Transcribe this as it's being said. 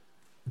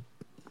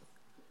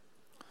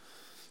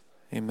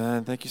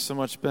Amen. Thank you so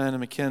much, Ben and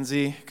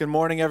Mackenzie. Good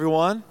morning,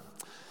 everyone.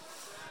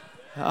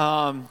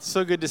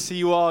 So good to see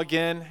you all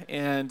again,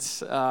 and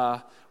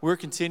we're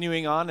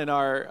continuing on in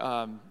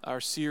our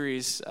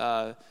series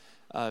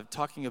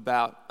talking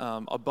about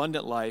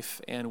abundant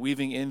life and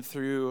weaving in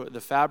through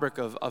the fabric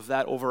of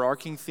that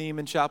overarching theme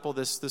in Chapel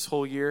this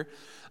whole year,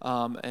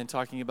 and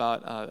talking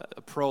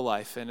about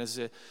pro-life. And as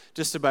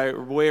just by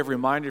way of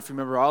reminder, if you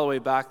remember all the way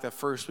back the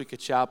first week of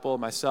Chapel,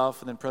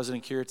 myself and then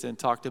President Kirtan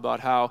talked about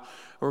how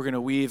we're going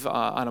to weave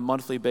on a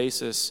monthly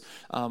basis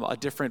a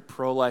different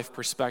pro-life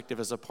perspective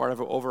as a part of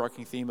an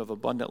overarching theme of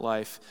abundant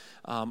life,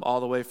 all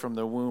the way from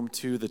the womb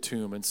to the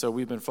tomb. And so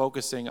we've been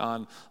focusing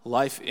on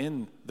life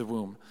in the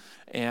womb.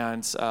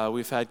 And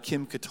we've had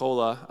Kim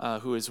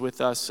Katola, who is with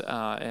us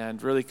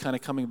and really kind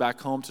of coming back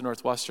home to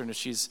Northwestern as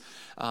she's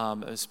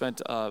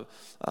spent a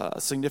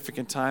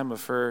significant time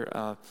of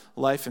her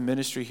life and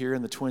ministry here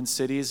in the Twin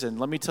Cities. And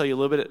let me tell you a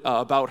little bit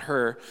about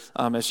her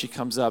as she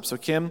comes up. So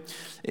Kim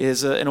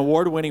is an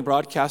award-winning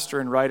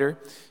broadcaster and writer.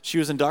 She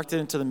was inducted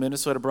into the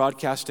Minnesota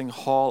Broadcasting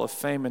Hall of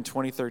Fame in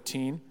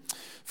 2013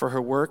 for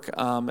her work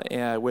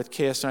with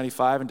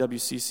KS95 and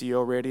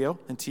WCCO Radio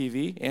and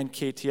TV and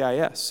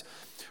KTIS.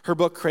 Her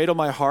book, Cradle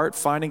My Heart,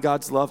 Finding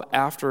God's Love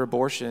After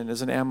Abortion,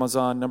 is an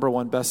Amazon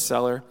 #1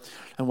 bestseller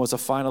and was a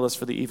finalist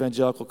for the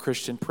Evangelical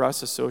Christian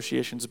Press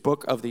Association's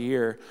Book of the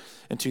Year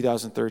in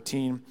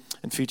 2013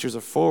 and features a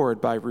foreword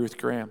by Ruth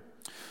Graham.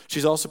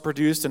 She's also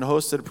produced and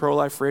hosted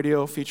pro-life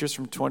radio features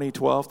from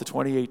 2012 to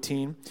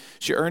 2018.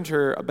 She earned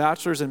her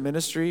bachelor's in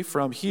ministry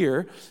from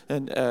here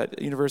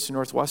at University of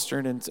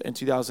Northwestern in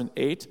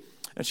 2008,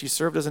 and she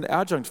served as an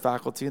adjunct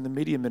faculty in the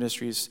media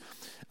ministries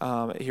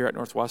here at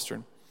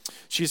Northwestern.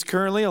 She's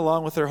currently,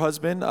 along with her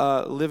husband,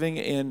 living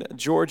in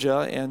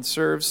Georgia and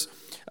serves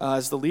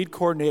as the lead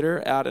coordinator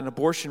at an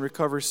abortion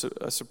recovery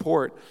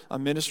support, a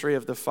ministry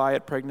of the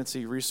Fayette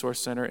Pregnancy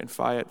Resource Center in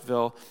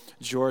Fayetteville,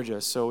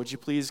 Georgia. So would you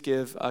please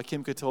give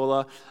Kim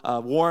Katola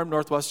a warm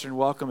Northwestern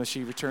welcome as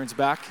she returns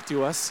back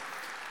to us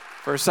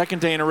for a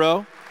second day in a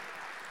row.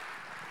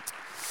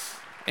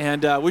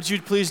 And would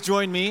you please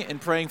join me in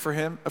praying for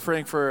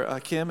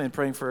Kim, and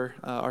praying for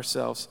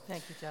ourselves.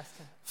 Thank you,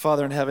 Justin.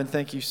 Father in heaven,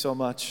 thank you so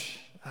much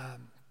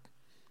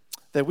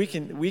that we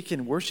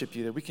can worship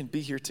you, that we can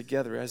be here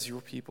together as your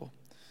people,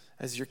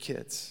 as your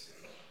kids,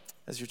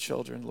 as your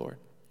children, Lord.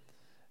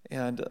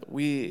 And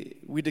we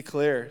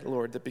declare,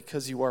 Lord, that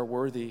because you are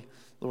worthy,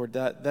 Lord,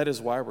 that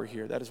is why we're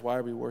here. That is why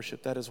we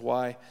worship. That is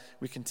why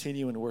we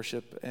continue in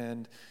worship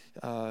and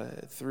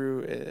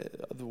through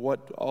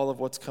all of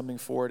what's coming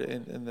forward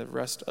in the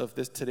rest of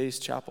today's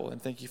chapel.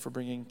 And thank you for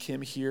bringing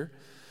Kim here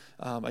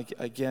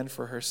again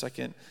for her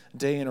second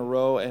day in a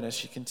row, and as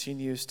she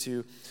continues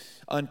to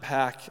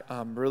unpack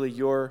really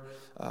your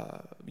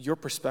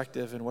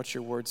perspective and what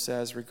your word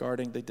says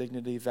regarding the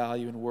dignity,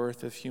 value, and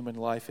worth of human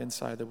life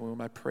inside the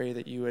womb. I pray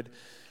that you would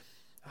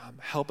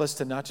help us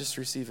to not just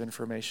receive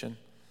information,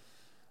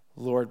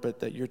 Lord,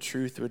 but that your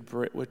truth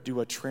would do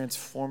a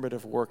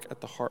transformative work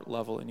at the heart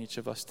level in each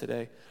of us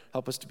today.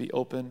 Help us to be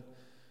open.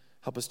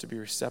 Help us to be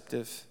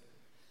receptive.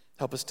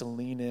 Help us to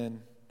lean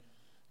in,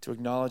 to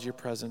acknowledge your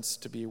presence,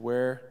 to be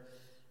aware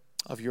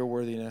of your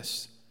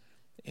worthiness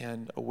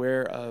and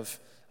aware of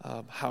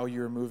how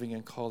you're moving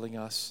and calling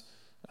us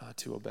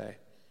to obey.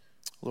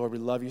 Lord, we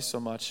love you so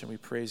much, and we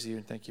praise you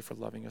and thank you for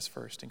loving us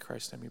first. In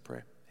Christ's name we pray.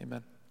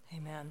 Amen.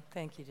 Amen.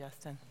 Thank you,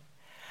 Justin.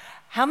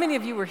 How many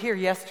of you were here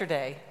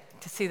yesterday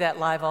to see that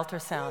live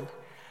ultrasound?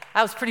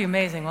 That was pretty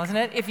amazing, wasn't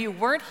it? If you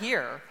weren't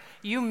here,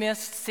 you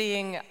missed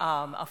seeing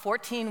a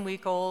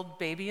 14-week-old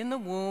baby in the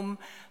womb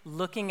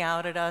looking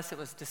out at us. It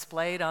was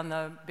displayed on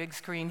the big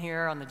screen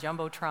here on the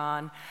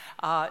Jumbotron,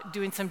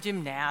 doing some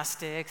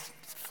gymnastics,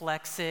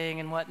 flexing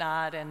and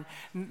whatnot, and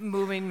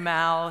moving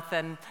mouth.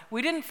 And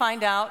we didn't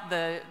find out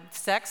the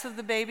sex of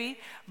the baby,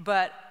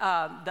 but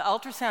the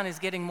ultrasound is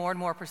getting more and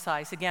more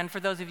precise. Again, for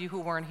those of you who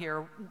weren't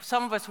here,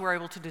 some of us were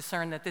able to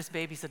discern that this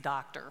baby's a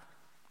doctor.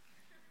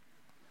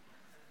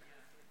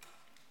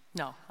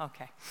 No,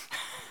 okay.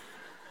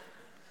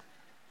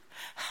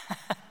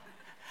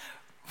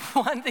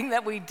 One thing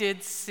that we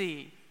did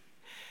see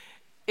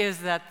is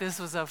that this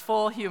was a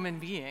full human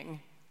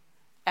being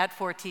at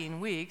 14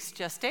 weeks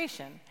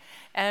gestation.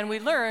 And we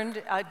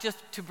learned, just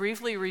to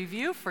briefly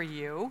review for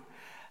you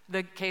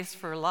the case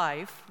for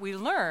life, we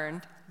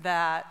learned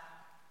that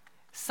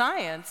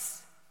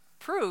science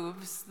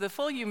proves the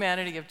full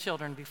humanity of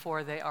children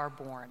before they are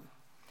born.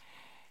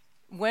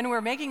 When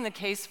we're making the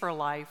case for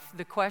life,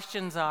 the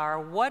questions are,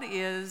 what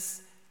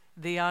is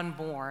the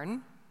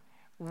unborn?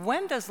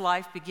 When does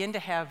life begin to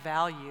have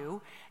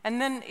value?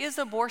 And then, is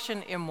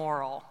abortion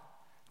immoral?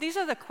 These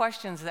are the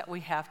questions that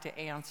we have to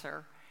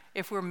answer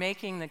if we're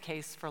making the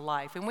case for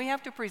life. And we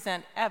have to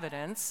present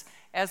evidence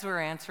as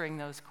we're answering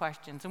those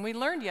questions. And we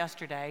learned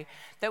yesterday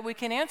that we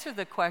can answer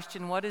the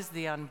question, what is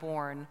the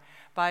unborn,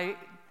 by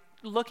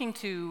looking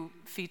to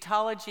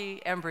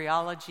fetology,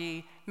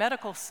 embryology,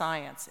 medical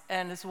science,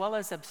 and as well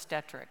as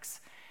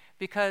obstetrics.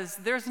 Because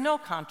there's no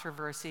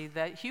controversy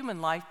that human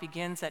life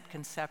begins at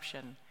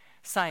conception.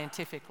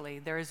 scientifically.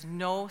 There is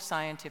no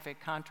scientific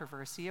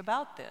controversy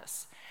about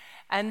this.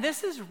 And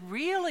this is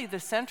really the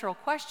central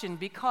question,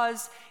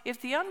 because if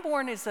the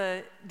unborn is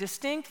a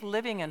distinct,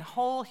 living, and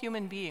whole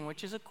human being,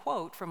 which is a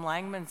quote from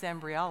Langman's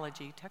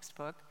Embryology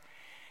textbook,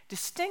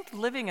 distinct,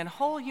 living, and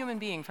whole human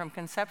being from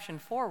conception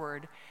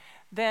forward,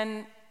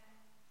 then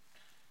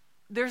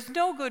there's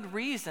no good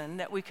reason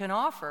that we can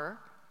offer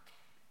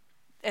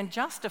and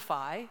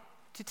justify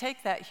to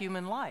take that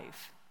human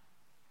life.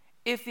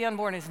 If the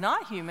unborn is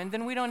not human,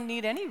 then we don't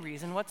need any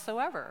reason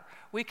whatsoever.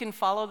 We can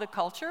follow the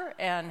culture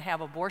and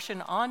have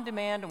abortion on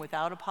demand and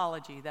without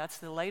apology. That's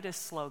the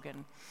latest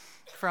slogan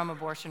from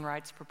abortion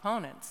rights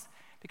proponents.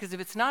 Because if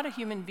it's not a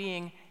human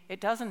being,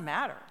 it doesn't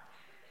matter.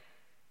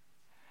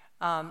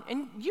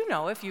 And you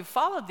know, if you've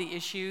followed the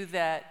issue,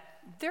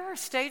 that there are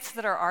states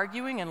that are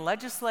arguing and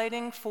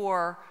legislating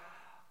for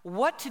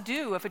what to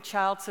do if a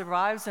child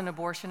survives an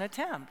abortion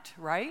attempt,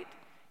 right?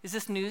 Is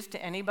this news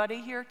to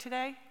anybody here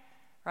today?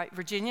 Right,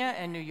 Virginia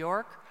and New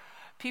York,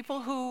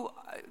 people who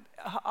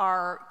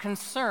are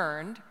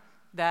concerned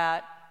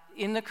that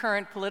in the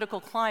current political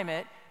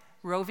climate,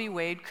 Roe v.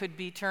 Wade could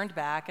be turned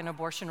back and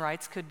abortion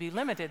rights could be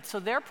limited. So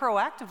they're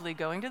proactively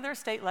going to their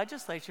state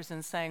legislatures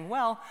and saying,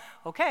 well,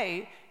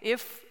 okay,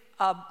 if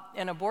a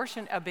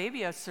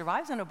baby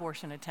survives an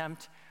abortion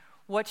attempt,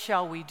 what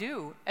shall we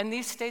do? And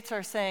these states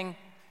are saying,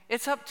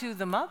 it's up to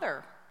the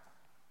mother,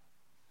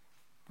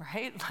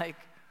 right? Like,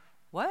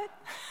 what?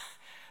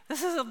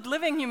 This is a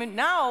living human,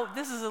 now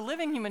this is a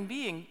living human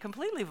being,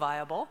 completely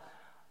viable,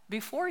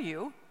 before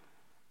you.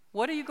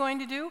 What are you going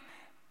to do?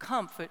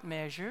 Comfort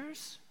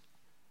measures.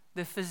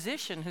 The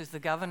physician, who's the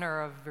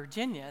governor of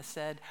Virginia,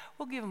 said,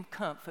 we'll give them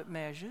comfort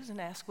measures and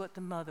ask what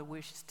the mother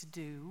wishes to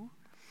do.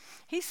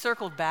 He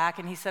circled back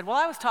and he said, well,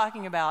 I was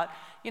talking about,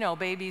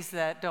 babies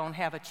that don't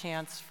have a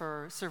chance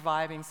for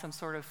surviving some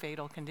sort of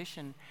fatal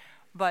condition.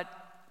 But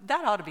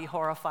that ought to be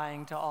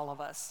horrifying to all of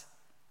us.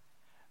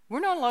 We're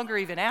no longer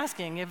even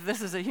asking if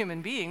this is a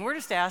human being. We're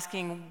just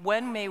asking,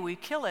 when may we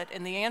kill it?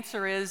 And the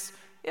answer is,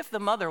 if the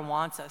mother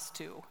wants us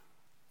to.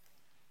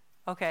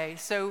 Okay,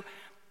 so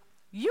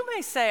you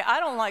may say,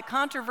 I don't like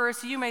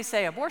controversy. You may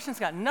say, abortion's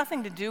got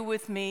nothing to do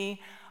with me.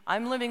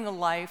 I'm living the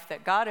life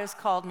that God has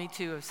called me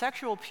to of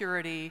sexual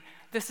purity.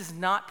 This is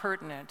not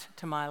pertinent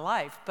to my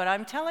life. But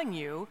I'm telling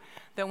you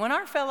that when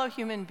our fellow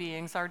human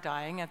beings are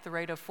dying at the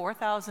rate of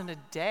 4,000 a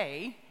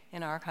day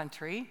in our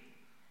country,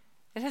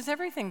 it has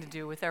everything to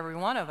do with every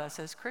one of us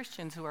as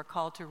Christians who are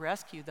called to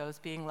rescue those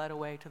being led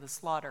away to the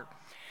slaughter.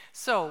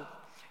 So,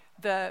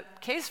 the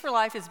Case for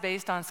Life is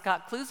based on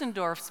Scott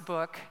Klusendorf's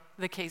book,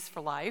 The Case for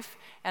Life,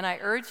 and I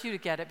urge you to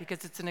get it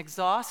because it's an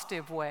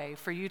exhaustive way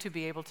for you to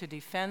be able to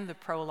defend the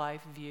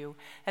pro-life view,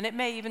 and it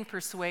may even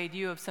persuade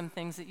you of some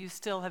things that you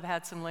still have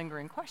had some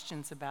lingering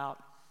questions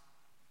about.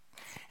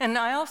 And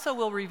I also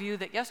will review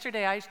that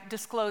yesterday I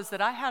disclosed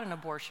that I had an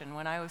abortion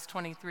when I was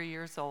 23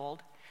 years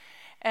old.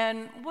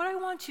 And what I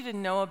want you to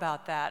know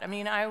about that,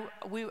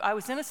 I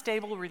was in a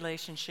stable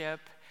relationship.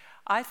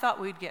 I thought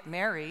we'd get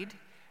married.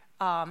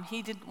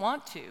 He didn't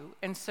want to.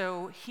 And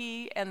so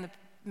he and the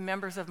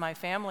members of my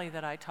family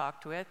that I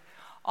talked with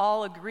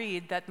all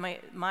agreed that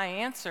my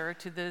answer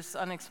to this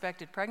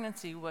unexpected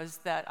pregnancy was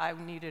that I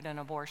needed an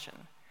abortion.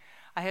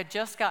 I had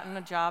just gotten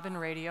a job in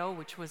radio,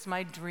 which was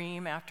my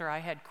dream after I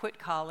had quit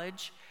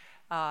college.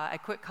 I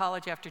quit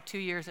college after 2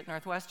 years at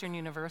Northwestern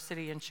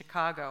University in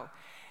Chicago.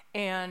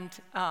 And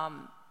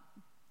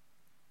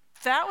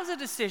that was a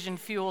decision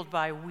fueled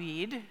by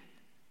weed.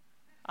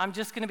 I'm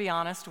just going to be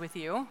honest with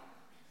you.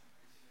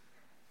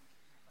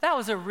 That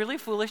was a really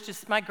foolish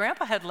decision. My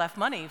grandpa had left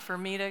money for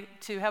me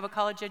to have a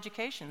college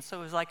education, so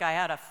it was like I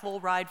had a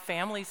full-ride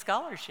family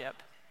scholarship.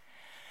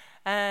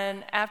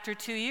 And after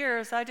 2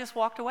 years, I just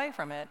walked away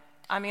from it.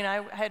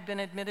 I had been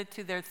admitted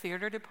to their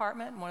theater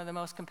department, one of the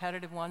most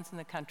competitive ones in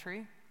the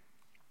country.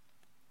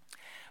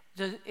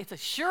 It's a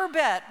sure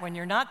bet when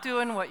you're not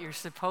doing what you're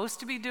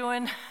supposed to be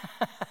doing,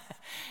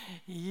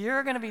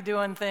 you're going to be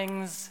doing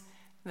things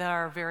that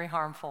are very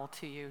harmful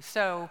to you.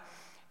 So,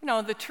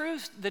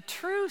 the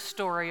true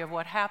story of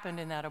what happened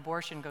in that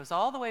abortion goes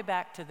all the way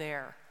back to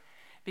there.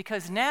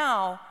 Because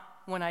now,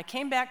 when I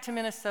came back to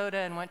Minnesota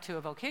and went to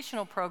a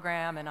vocational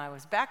program and I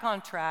was back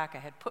on track, I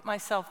had put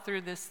myself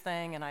through this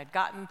thing and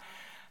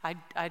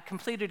I'd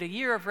completed a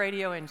year of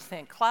radio in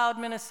St. Cloud,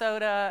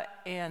 Minnesota,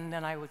 and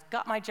then I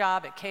got my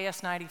job at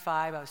KS95.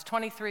 I was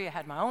 23, I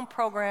had my own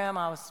program,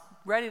 I was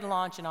ready to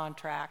launch and on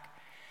track.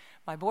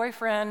 My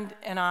boyfriend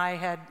and I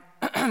had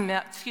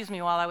met,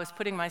 while I was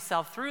putting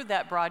myself through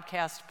that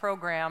broadcast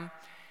program,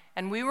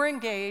 and we were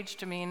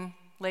engaged.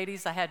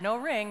 Ladies, I had no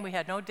ring, we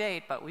had no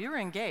date, but we were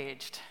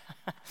engaged.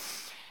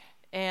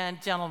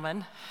 And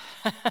gentlemen,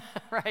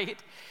 right?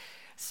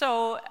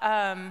 So,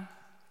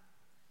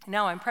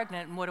 now I'm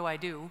pregnant, and what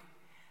do?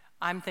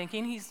 I'm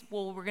thinking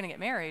we're going to get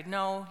married.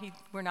 No,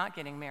 we're not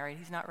getting married.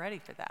 He's not ready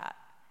for that.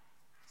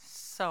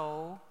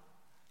 So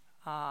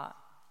I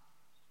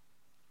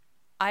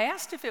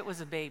asked if it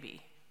was a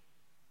baby,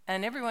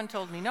 and everyone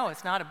told me, no,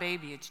 it's not a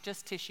baby. It's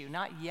just tissue,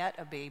 not yet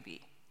a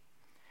baby.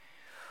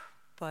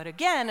 But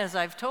again, as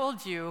I've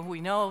told you, we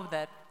know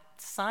that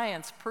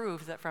science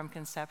proves that from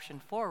conception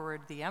forward,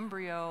 the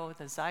embryo,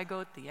 the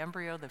zygote, the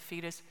embryo, the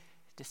fetus,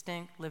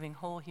 distinct, living,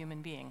 whole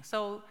human being.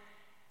 So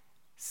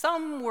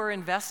some were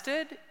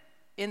invested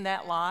in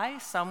that lie,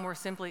 some were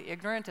simply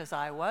ignorant, as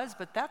I was,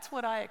 but that's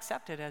what I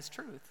accepted as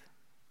truth,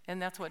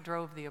 and that's what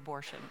drove the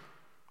abortion.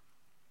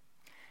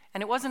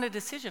 And it wasn't a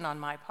decision on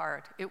my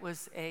part. It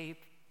was a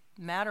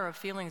matter of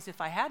feeling as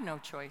if I had no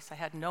choice. I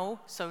had no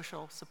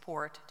social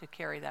support to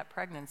carry that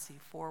pregnancy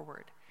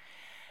forward.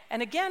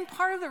 And again,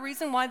 part of the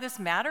reason why this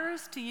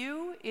matters to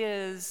you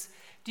is,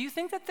 do you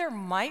think that there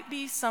might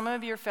be some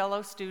of your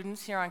fellow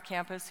students here on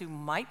campus who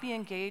might be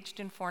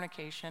engaged in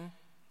fornication?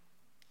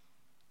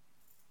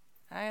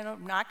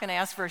 I'm not going to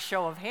ask for a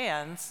show of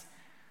hands.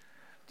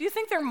 Do you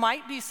think there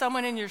might be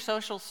someone in your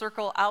social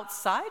circle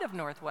outside of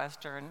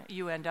Northwestern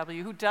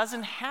UNW who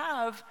doesn't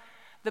have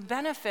the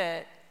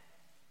benefit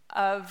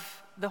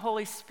of the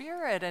Holy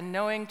Spirit and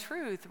knowing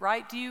truth,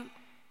 right? Do you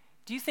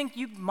think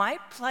you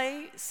might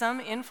play some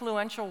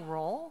influential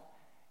role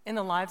in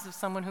the lives of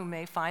someone who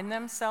may find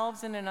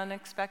themselves in an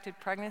unexpected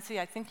pregnancy?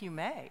 I think you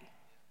may,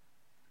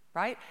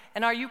 right?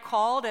 And are you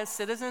called as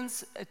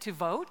citizens to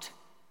vote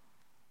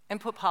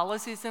and put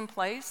policies in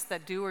place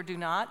that do or do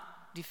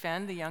not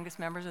defend the youngest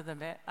members of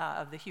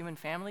the human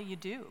family? You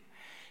do,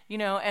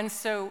 and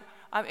so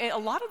a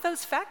lot of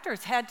those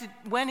factors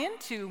went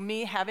into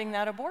me having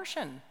that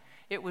abortion.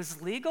 It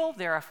was legal,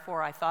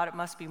 therefore I thought it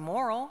must be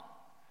moral.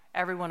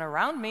 Everyone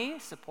around me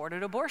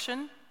supported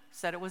abortion,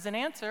 said it was an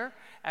answer.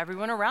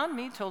 Everyone around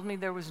me told me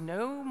there was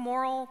no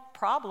moral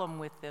problem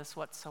with this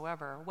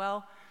whatsoever.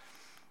 Well,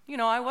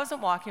 I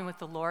wasn't walking with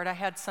the Lord. I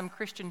had some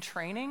Christian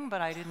training,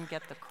 but I didn't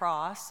get the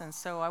cross, and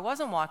so I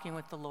wasn't walking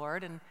with the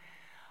Lord, and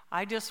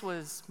I just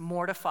was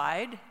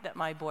mortified that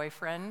my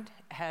boyfriend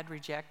had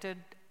rejected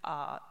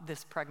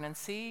this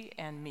pregnancy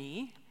and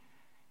me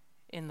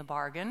in the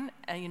bargain,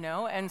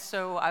 and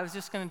so I was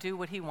just going to do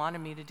what he wanted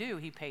me to do.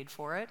 He paid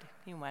for it.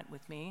 He went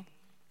with me.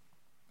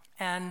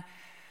 And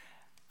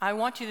I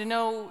want you to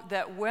know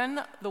that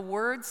when the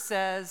word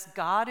says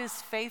God is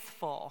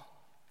faithful,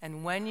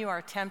 and when you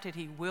are tempted,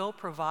 he will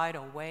provide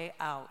a way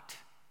out,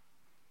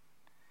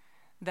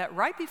 that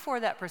right before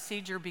that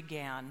procedure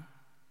began,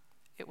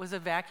 it was a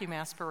vacuum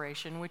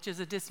aspiration, which is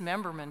a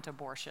dismemberment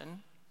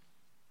abortion.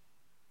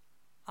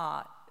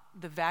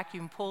 The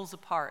vacuum pulls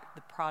apart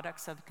the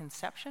products of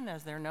conception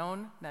as they're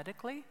known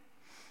medically,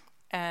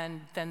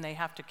 and then they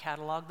have to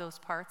catalog those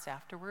parts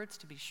afterwards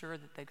to be sure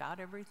that they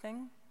got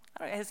everything.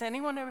 Is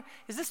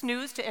this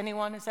news to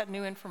anyone? Is that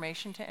new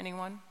information to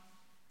anyone?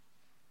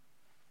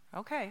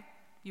 Okay,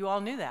 you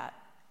all knew that.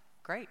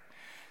 Great.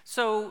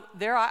 So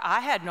there I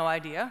had no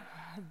idea,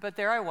 but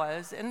there I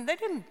was, and they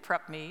didn't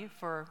prep me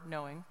for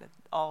knowing that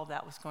all of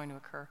that was going to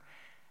occur.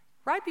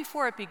 Right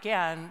before it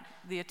began,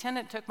 the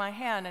attendant took my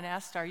hand and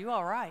asked, "Are you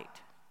all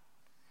right?"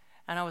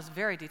 And I was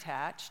very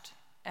detached,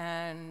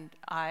 and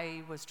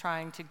I was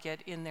trying to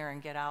get in there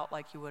and get out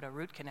like you would a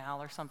root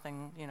canal or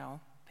something,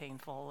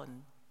 painful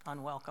and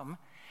unwelcome.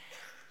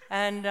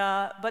 And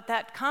but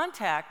that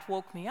contact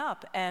woke me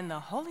up, and the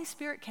Holy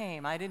Spirit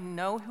came. I didn't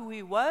know who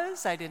he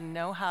was. I didn't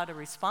know how to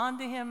respond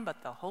to him,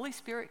 but the Holy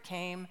Spirit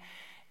came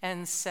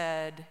and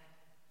said,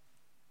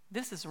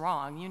 "This is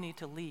wrong. You need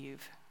to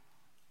leave.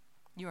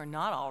 You are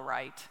not all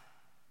right."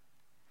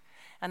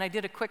 And I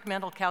did a quick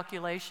mental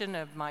calculation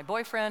of my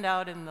boyfriend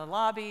out in the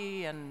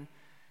lobby and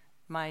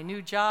my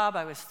new job.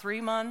 I was 3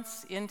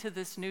 months into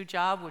this new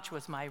job, which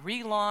was my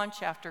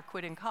relaunch after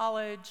quitting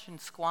college and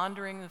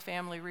squandering the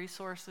family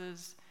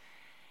resources.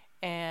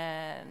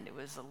 And it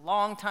was a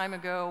long time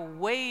ago,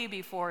 way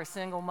before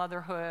single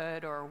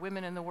motherhood or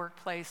women in the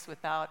workplace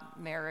without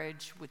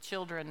marriage with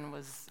children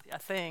was a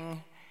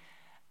thing.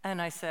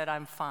 And I said,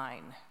 "I'm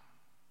fine."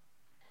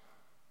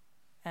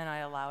 And I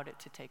allowed it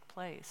to take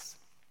place.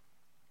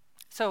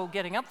 So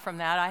getting up from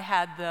that, I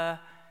had the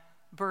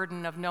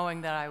burden of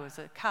knowing that I was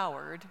a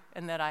coward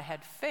and that I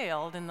had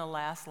failed in the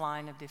last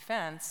line of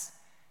defense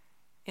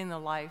in the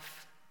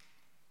life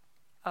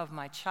of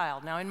my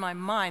child. Now, in my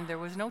mind, there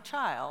was no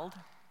child,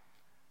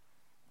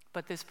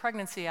 but this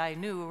pregnancy I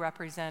knew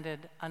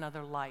represented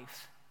another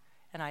life,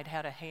 and I'd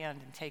had a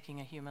hand in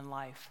taking a human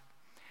life.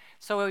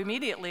 So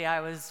immediately I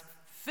was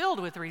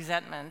filled with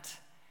resentment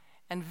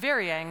and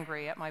very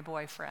angry at my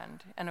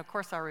boyfriend. And of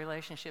course, our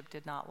relationship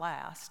did not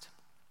last.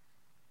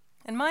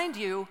 And mind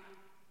you,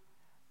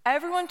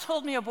 everyone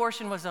told me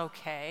abortion was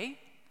okay,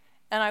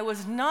 and I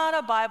was not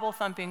a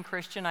Bible-thumping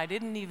Christian. I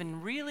didn't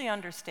even really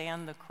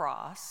understand the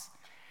cross.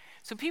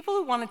 So people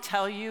who want to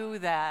tell you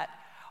that,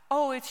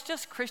 oh, it's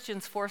just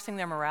Christians forcing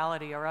their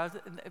morality or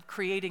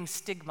creating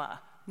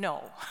stigma.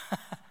 No.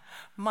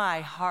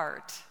 My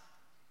heart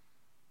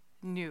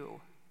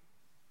knew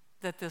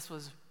that this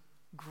was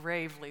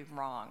gravely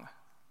wrong.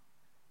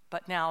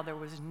 But now there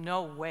was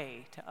no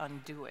way to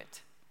undo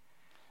it.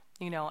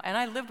 And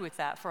I lived with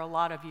that for a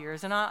lot of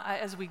years. And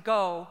as we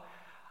go,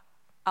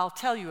 I'll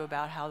tell you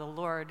about how the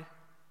Lord,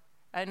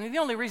 and the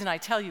only reason I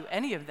tell you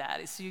any of that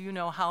is so you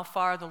know how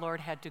far the Lord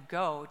had to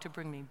go to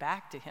bring me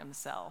back to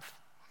himself.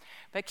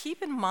 But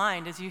keep in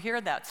mind, as you hear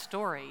that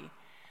story,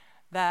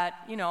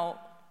 that,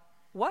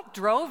 what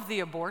drove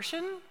the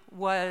abortion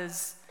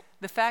was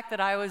the fact that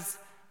I was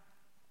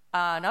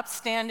an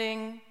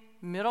upstanding,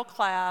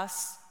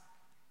 middle-class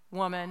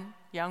woman,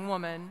 young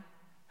woman,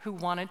 who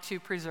wanted to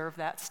preserve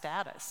that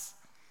status.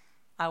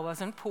 I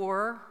wasn't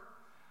poor.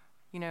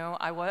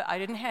 I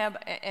didn't have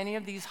any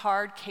of these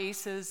hard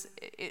cases.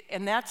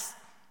 And that's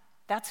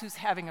who's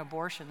having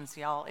abortions,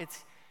 y'all.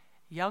 It's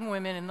young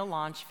women in the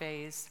launch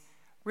phase.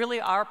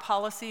 Really, our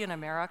policy in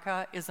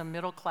America is a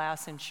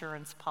middle-class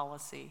insurance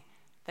policy,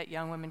 that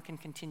young women can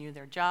continue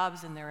their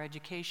jobs and their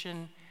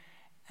education,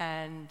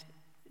 and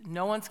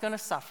no one's going to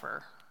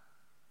suffer.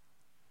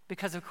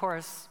 Because, of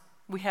course,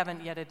 we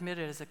haven't yet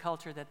admitted as a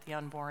culture that the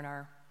unborn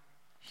are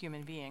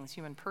human beings,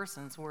 human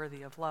persons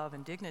worthy of love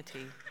and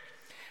dignity.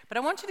 But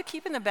I want you to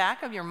keep in the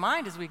back of your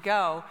mind as we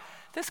go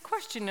this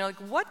question,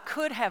 what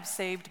could have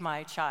saved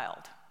my child?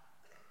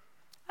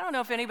 I don't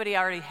know if anybody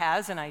already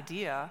has an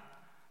idea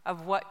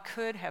of what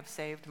could have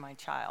saved my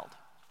child.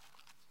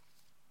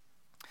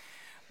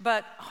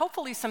 But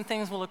hopefully some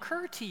things will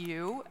occur to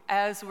you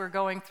as we're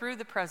going through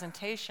the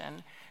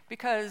presentation,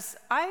 because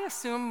I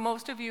assume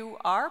most of you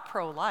are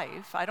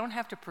pro-life. I don't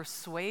have to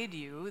persuade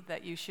you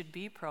that you should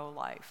be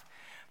pro-life.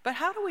 But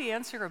how do we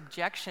answer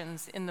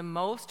objections in the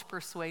most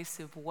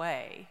persuasive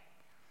way?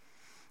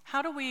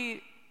 How do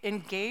we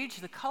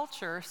engage the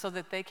culture so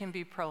that they can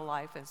be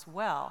pro-life as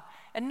well?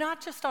 And not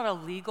just on a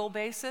legal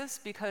basis,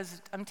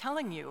 because I'm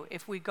telling you,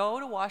 if we go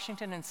to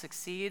Washington and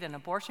succeed and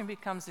abortion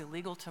becomes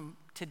illegal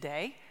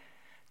today,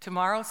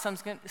 tomorrow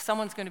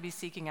someone's going to be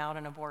seeking out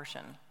an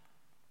abortion,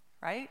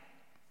 right?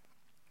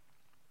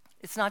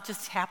 It's not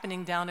just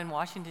happening down in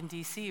Washington,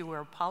 D.C.,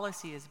 where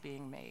policy is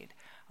being made.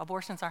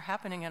 Abortions are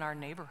happening in our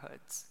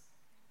neighborhoods,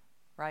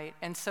 right?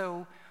 And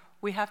so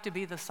we have to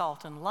be the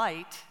salt and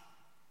light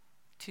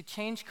to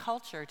change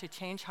culture, to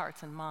change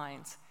hearts and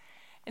minds.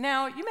 And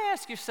now, you may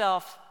ask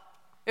yourself,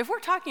 if we're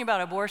talking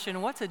about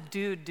abortion, what's a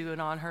dude doing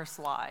on her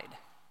slide?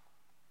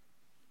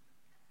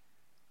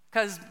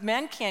 Because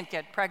men can't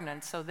get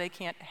pregnant, so they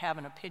can't have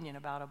an opinion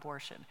about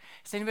abortion.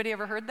 Has anybody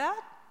ever heard that?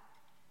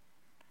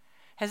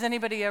 Has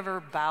anybody ever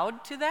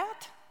bowed to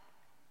that?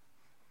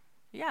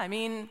 Yeah,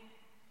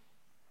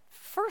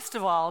 first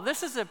of all,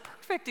 this is a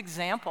perfect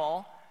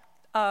example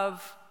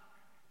of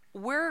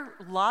where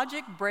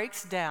logic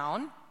breaks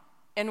down,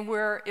 and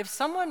where if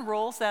someone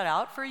rolls that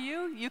out for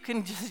you, you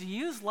can just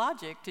use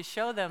logic to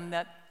show them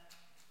that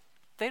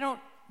they don't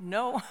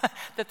know,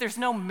 that there's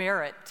no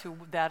merit to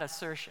that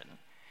assertion.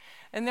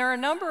 And there are a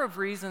number of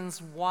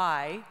reasons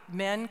why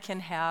men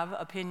can have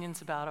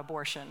opinions about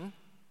abortion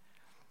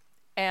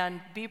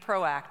and be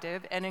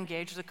proactive and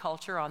engage the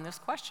culture on this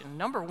question.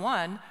 Number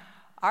one,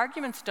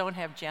 arguments don't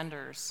have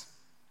genders.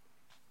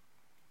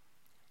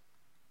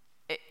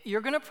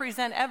 You're going to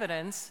present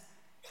evidence.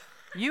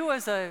 You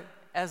as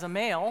a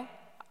male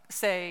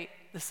say,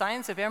 the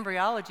science of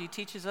embryology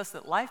teaches us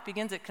that life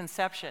begins at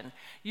conception.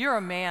 You're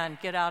a man,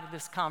 get out of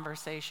this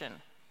conversation.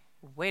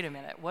 Wait a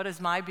minute, what does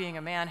my being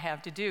a man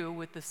have to do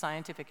with the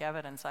scientific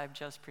evidence I've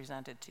just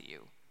presented to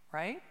you,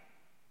 right?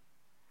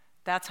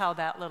 That's how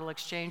that little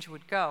exchange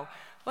would go.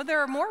 Well,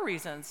 there are more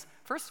reasons.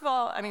 First of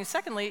all,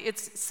 secondly,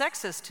 it's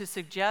sexist to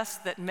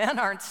suggest that men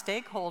aren't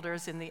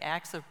stakeholders in the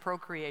acts of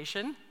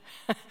procreation,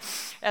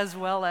 as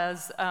well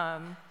as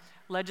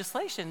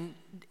legislation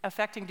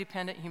affecting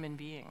dependent human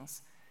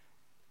beings.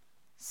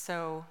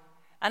 So,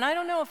 and I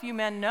don't know if you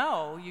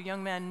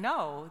young men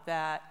know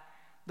that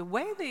the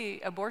way the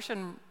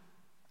abortion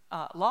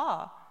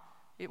law,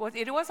 it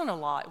wasn't a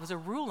law, it was a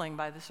ruling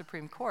by the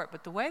Supreme Court,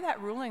 but the way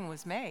that ruling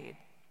was made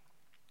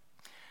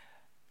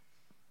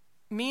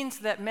means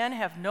that men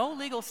have no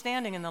legal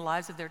standing in the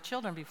lives of their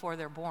children before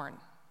they're born.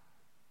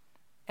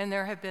 And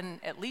there have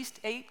been at least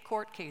 8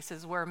 court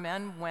cases where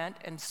men went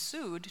and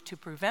sued to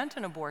prevent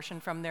an abortion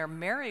from their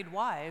married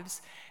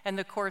wives, and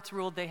the courts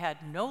ruled they had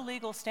no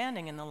legal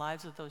standing in the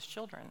lives of those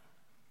children.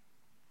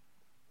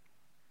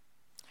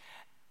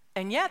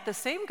 And yet, the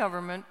same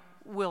government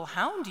will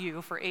hound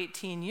you for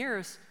 18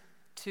 years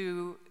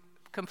to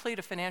complete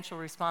a financial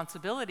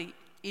responsibility,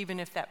 even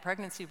if that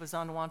pregnancy was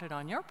unwanted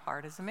on your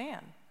part as a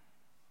man.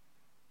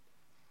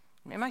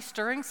 Am I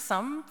stirring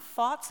some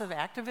thoughts of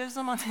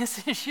activism on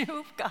this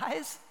issue,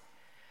 guys?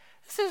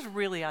 This is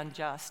really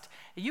unjust.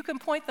 You can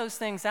point those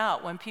things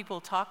out when people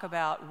talk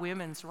about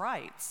women's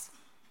rights.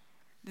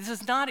 This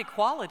is not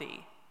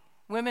equality.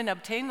 Women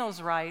obtain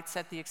those rights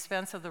at the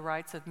expense of the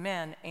rights of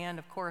men and,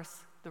 of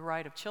course, the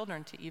right of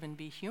children to even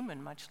be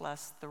human, much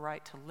less the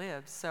right to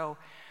live. So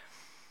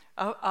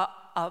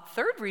a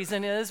third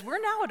reason is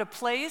we're now at a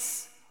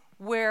place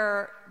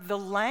where the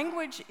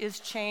language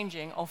is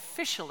changing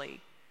officially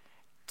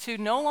to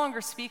no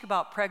longer speak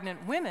about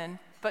pregnant women,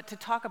 but to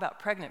talk about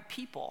pregnant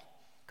people,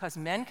 because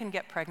men can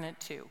get pregnant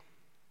too.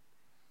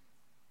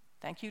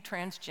 Thank you,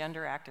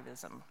 transgender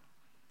activism.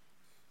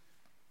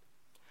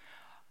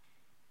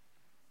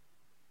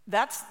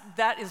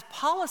 That is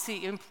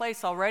policy in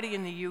place already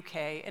in the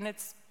UK, and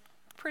it's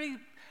pretty,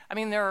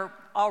 there are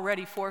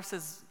already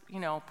forces,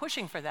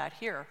 pushing for that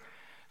here.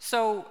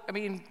 So,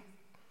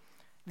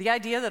 The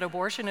idea that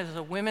abortion is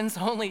a women's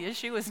only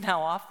issue is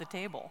now off the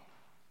table,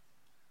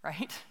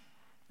 right?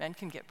 Men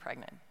can get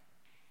pregnant.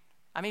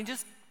 I mean,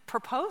 just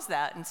propose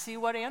that and see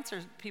what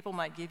answers people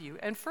might give you.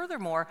 And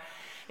furthermore,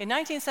 in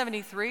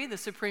 1973, the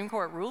Supreme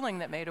Court ruling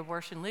that made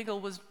abortion legal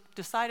was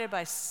decided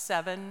by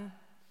 7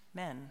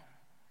 men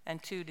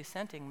and 2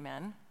 dissenting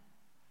men.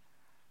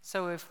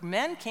 So if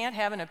men can't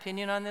have an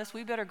opinion on this,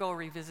 we better go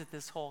revisit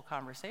this whole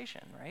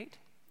conversation, right?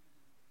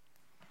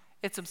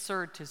 It's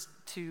absurd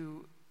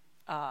to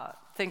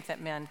think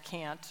that men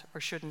can't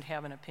or shouldn't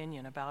have an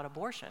opinion about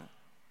abortion.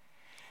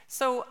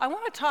 So I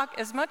want to talk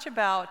as much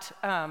about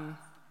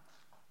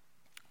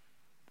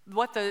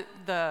what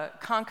the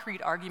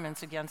concrete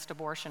arguments against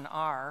abortion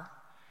are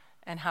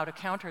and how to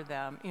counter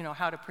them,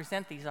 how to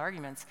present these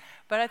arguments.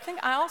 But I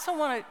think I also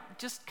want to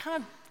just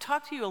kind of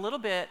talk to you a little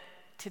bit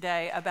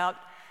today about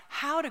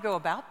how to go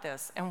about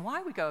this and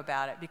why we go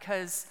about it.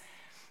 Because,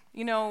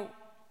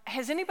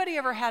 has anybody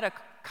ever had a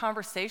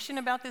conversation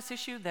about this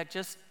issue that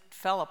just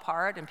fell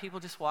apart and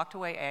people just walked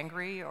away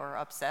angry or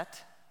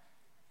upset?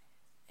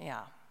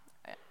 Yeah.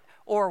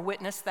 Or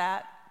witnessed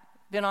that,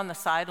 been on the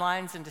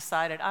sidelines and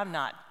decided, I'm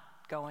not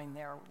going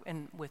there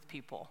with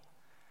people.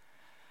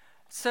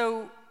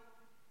 So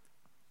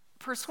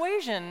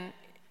persuasion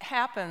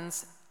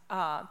happens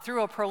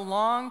through a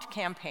prolonged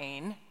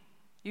campaign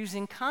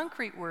using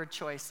concrete word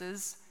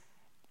choices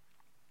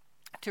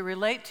to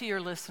relate to your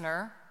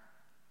listener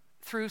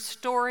through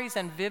stories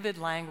and vivid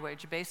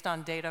language based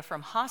on data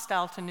from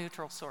hostile to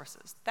neutral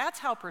sources. That's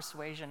how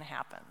persuasion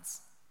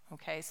happens,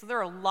 okay? So there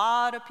are a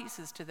lot of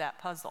pieces to that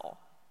puzzle.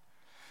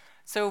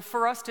 So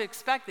for us to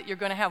expect that you're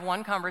going to have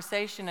one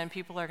conversation and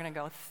people are going to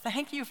go,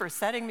 thank you for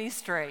setting me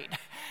straight,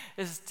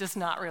 is just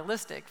not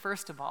realistic,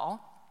 first of all.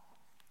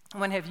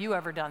 When have you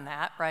ever done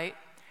that, right?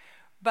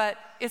 But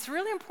it's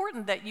really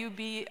important that you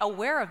be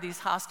aware of these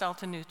hostile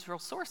to neutral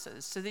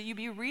sources so that you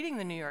be reading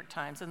the New York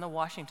Times and the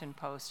Washington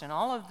Post and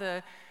all of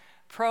the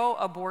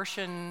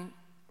pro-abortion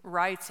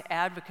rights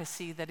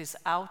advocacy that is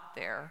out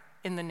there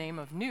in the name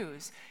of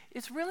news.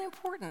 It's really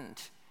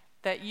important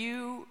that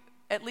you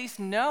at least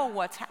know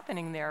what's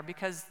happening there,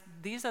 because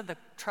these are the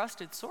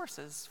trusted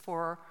sources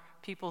for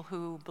people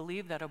who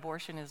believe that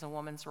abortion is a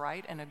woman's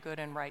right and a good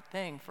and right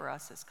thing for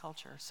us as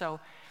culture. So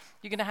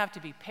you're going to have to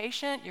be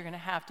patient, you're going to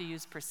have to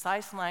use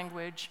precise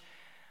language,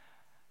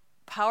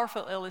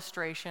 powerful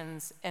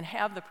illustrations, and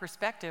have the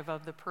perspective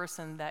of the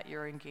person that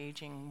you're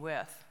engaging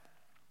with.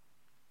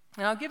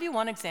 And I'll give you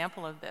one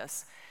example of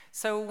this.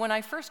 So when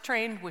I first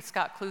trained with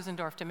Scott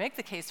Klusendorf to make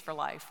the case for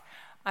life,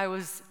 I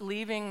was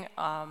leaving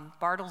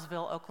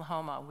Bartlesville,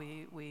 Oklahoma.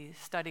 We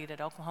studied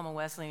at Oklahoma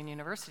Wesleyan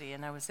University,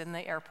 and I was in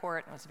the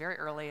airport, and it was very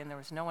early, and there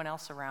was no one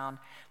else around.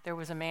 There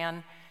was a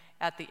man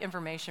at the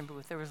information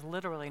booth. There was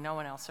literally no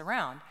one else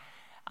around.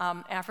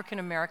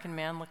 African-American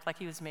man, looked like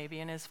he was maybe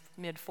in his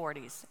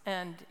mid-40s.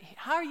 And,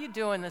 how are you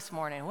doing this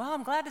morning? Well,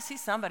 I'm glad to see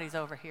somebody's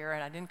over here,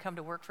 and I didn't come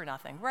to work for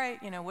nothing. Right,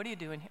 what are you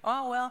doing?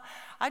 Oh, well,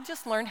 I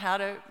just learned how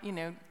to,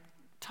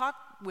 talk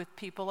with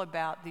people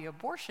about the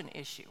abortion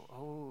issue.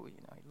 Oh,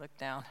 he looked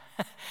down.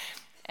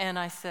 And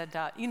I said,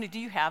 do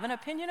you have an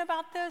opinion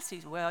about this?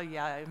 He's, well,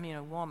 yeah,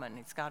 a woman.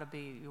 It's got to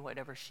be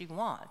whatever she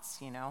wants,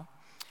 And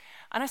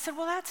I said,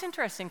 well, that's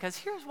interesting, because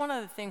here's one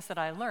of the things that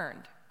I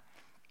learned.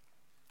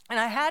 And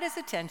I had his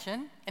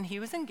attention, and he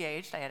was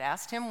engaged. I had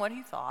asked him what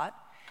he thought.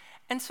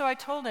 And so I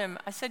told him,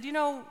 I said,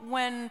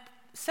 when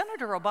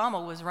Senator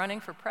Obama was running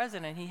for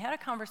president, he had a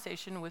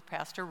conversation with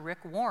Pastor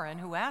Rick Warren,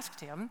 who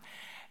asked him,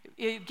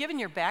 given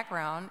your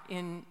background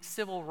in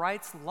civil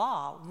rights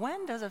law,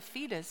 when does a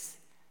fetus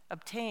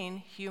obtain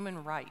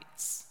human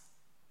rights?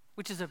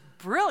 Which is a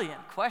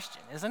brilliant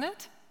question, isn't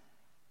it?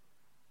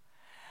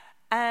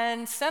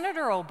 And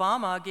Senator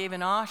Obama gave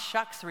an aw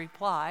shucks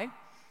reply,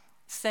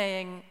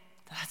 saying,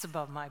 that's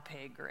above my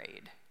pay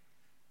grade.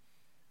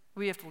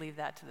 We have to leave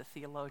that to the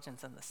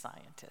theologians and the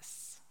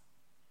scientists.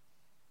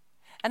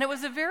 And it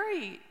was a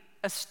very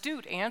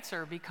astute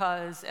answer,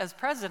 because as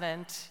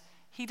president,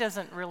 he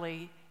doesn't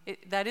really,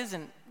 that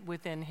isn't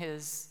within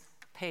his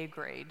pay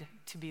grade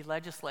to be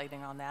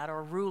legislating on that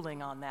or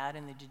ruling on that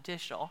in the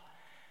judicial.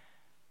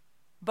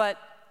 But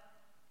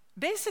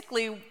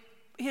basically,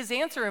 his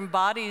answer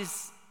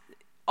embodies,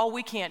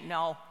 we can't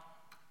know.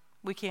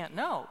 We can't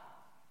know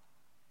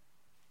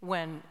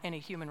when any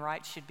human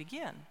rights should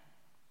begin.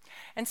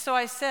 And so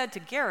I said to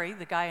Gary,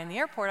 the guy in the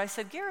airport, I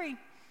said, Gary,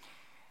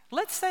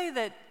 let's say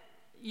that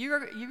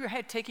you're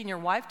taking your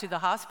wife to the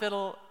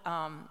hospital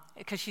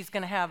because she's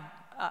going to have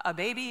a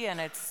baby, and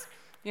it's,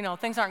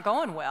 things aren't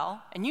going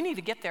well, and you need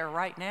to get there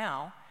right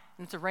now,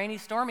 and it's a rainy,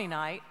 stormy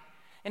night,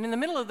 and in the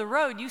middle of the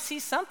road, you see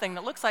something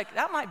that looks like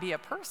that might be a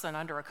person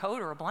under a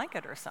coat or a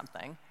blanket or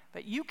something,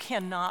 but you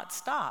cannot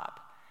stop.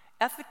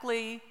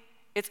 Ethically,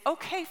 it's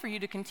okay for you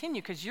to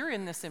continue because you're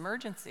in this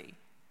emergency.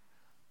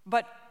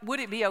 But would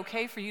it be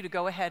okay for you to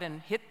go ahead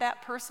and hit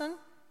that person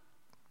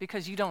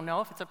because you don't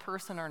know if it's a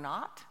person or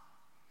not?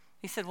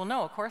 He said, well,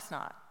 no, of course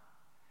not.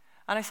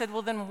 And I said,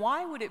 well, then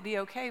why would it be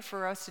okay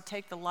for us to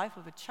take the life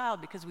of a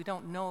child because we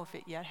don't know if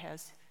it yet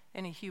has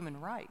any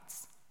human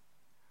rights?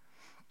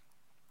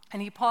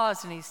 And he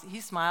paused and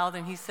he smiled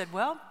and he said,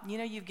 well,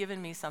 you've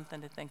given me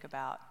something to think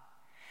about.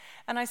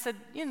 And I said,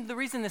 the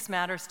reason this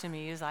matters to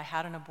me is I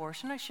had an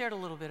abortion. I shared a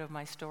little bit of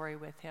my story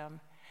with him.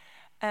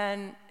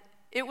 And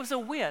it was a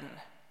win,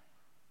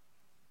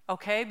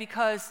 okay?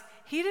 Because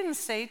he didn't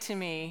say to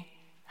me,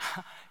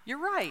 you're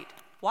right.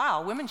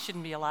 Wow, women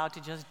shouldn't be allowed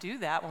to just do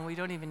that when we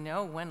don't even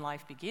know when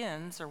life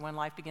begins or when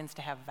life begins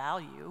to have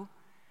value.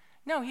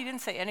 No, he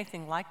didn't say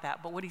anything like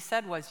that. But what he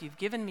said was, you've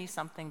given me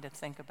something to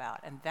think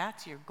about. And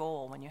that's your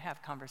goal when you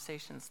have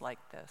conversations like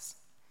this.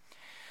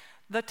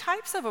 The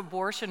types of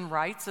abortion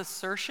rights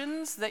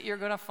assertions that you're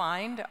going to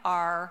find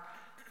are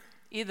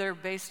either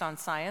based on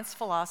science,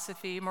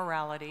 philosophy,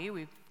 morality.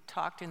 We've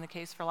talked in the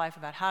Case for Life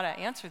about how to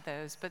answer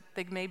those, but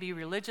they may be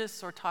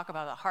religious or talk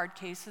about the hard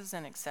cases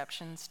and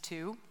exceptions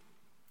too.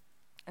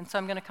 And so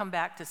I'm going to come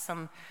back to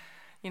some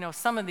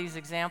of these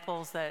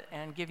examples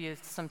and give you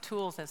some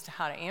tools as to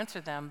how to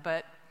answer them.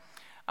 But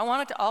I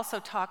wanted to also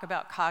talk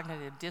about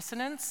cognitive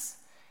dissonance.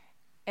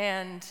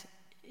 And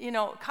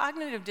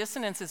cognitive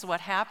dissonance is what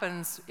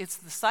happens. It's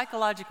the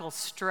psychological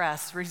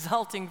stress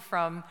resulting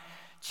from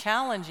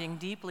challenging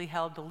deeply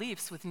held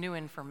beliefs with new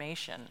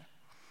information.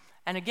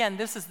 And again,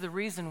 this is the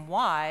reason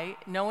why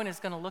no one is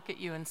going to look at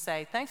you and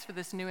say, thanks for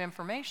this new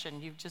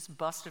information. You've just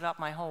busted up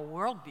my whole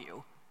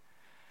worldview.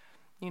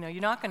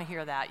 You're not going to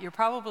hear that. You're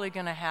probably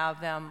going to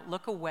have them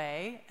look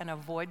away and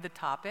avoid the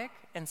topic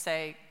and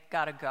say,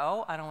 gotta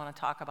go. I don't want to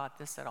talk about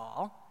this at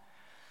all.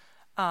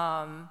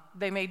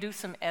 They may do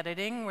some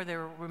editing where they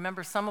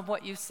remember some of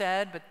what you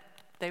said, but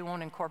they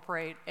won't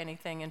incorporate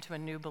anything into a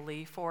new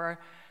belief. Or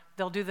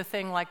they'll do the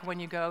thing like when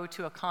you go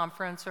to a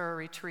conference or a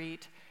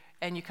retreat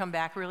and you come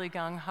back really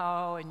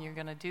gung-ho and you're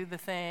going to do the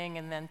thing,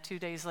 and then 2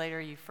 days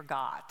later you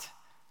forgot.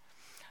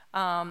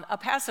 A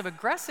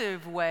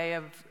passive-aggressive way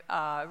of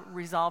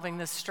resolving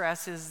this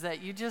stress is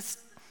that you just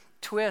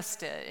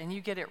twist it and you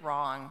get it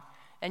wrong.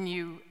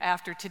 And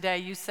after today,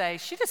 you say,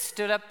 she just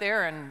stood up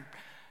there and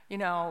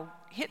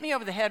hit me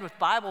over the head with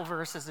Bible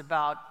verses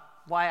about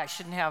why I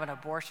shouldn't have an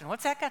abortion.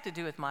 What's that got to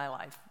do with my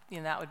life?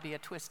 That would be a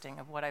twisting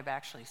of what I've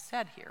actually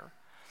said here.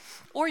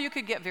 Or you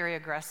could get very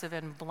aggressive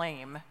and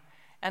blame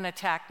and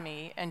attack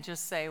me and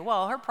just say,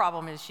 well, her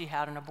problem is she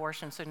had an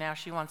abortion, so now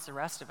she wants the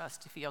rest of us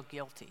to feel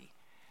guilty,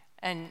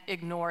 and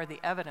ignore the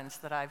evidence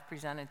that I've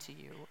presented to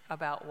you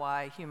about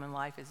why human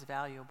life is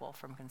valuable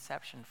from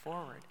conception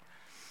forward.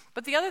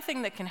 But the other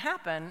thing that can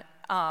happen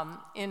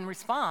in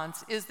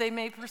response is they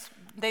may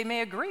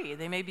agree,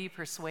 they may be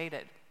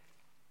persuaded.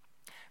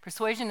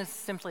 Persuasion is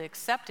simply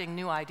accepting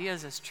new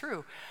ideas as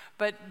true.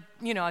 But,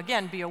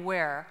 again, be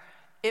aware,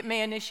 it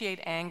may initiate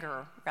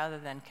anger rather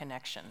than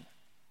connection.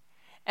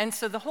 And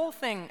so the whole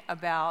thing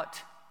about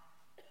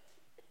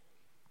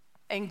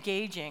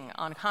engaging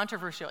on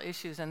controversial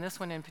issues, and this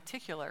one in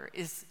particular,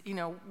 is,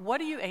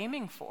 what are you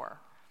aiming for?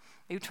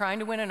 Are you trying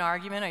to win an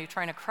argument? Are you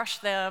trying to crush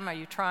them? Are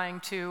you trying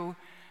to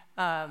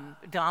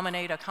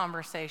dominate a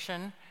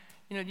conversation?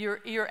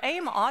 Your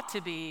aim ought to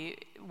be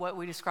what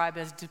we describe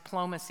as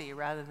diplomacy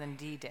rather than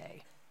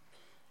D-Day.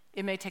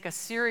 It may take a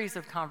series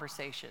of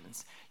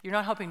conversations. You're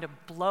not hoping to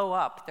blow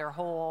up their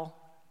whole,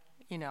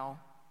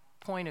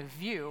 point of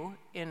view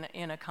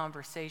in a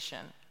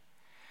conversation.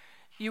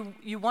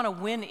 You want to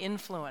win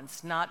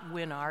influence, not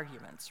win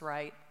arguments,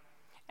 right?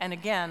 And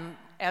again,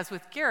 as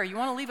with Gary, you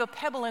want to leave a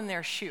pebble in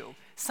their shoe,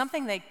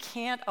 something they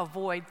can't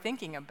avoid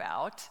thinking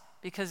about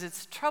because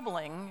it's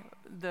troubling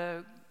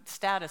the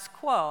status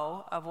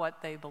quo of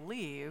what they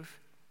believe.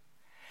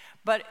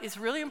 But it's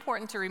really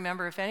important to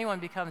remember, if anyone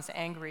becomes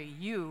angry,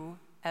 you,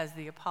 as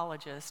the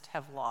apologist,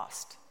 have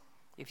lost.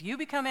 If you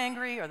become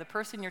angry or the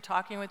person you're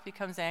talking with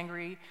becomes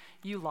angry,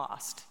 you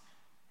lost.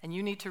 And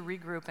you need to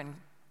regroup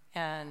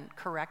and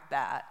correct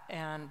that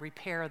and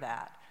repair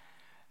that.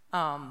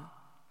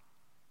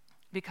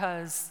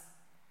 Because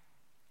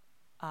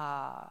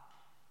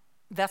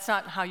that's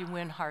not how you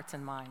win hearts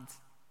and minds.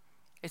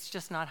 It's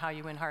just not how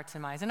you win hearts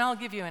and minds. And I'll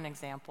give you an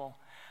example.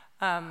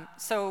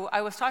 So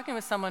I was talking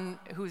with someone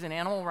who's an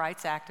animal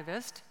rights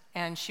activist,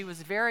 and she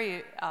was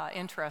very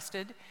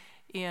interested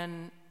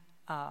in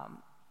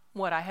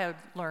what I had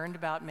learned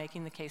about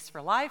making the case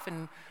for life,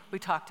 and we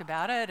talked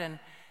about it. And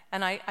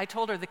I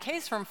told her the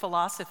case from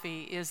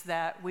philosophy is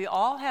that we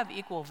all have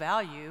equal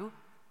value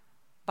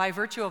by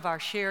virtue of our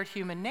shared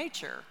human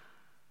nature.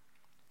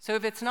 So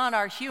if it's not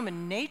our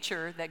human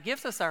nature that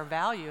gives us our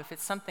value, if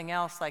it's something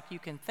else like you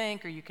can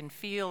think or you can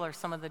feel or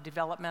some of the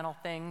developmental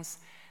things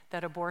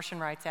that abortion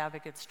rights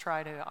advocates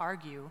try to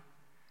argue,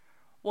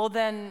 well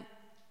then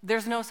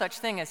there's no such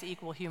thing as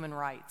equal human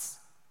rights.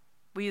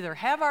 We either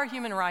have our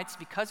human rights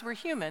because we're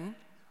human,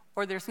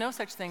 or there's no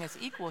such thing as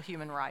equal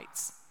human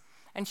rights.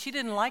 And she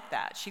didn't like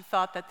that. She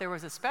thought that there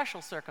was a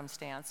special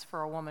circumstance for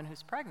a woman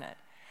who's pregnant.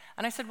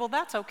 And I said, well,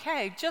 that's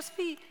okay. Just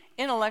be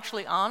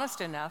intellectually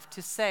honest enough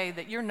to say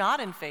that you're not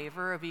in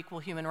favor of equal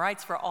human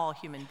rights for all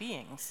human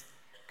beings,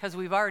 because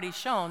we've already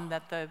shown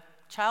that the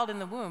child in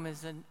the womb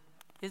is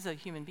a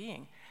human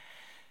being.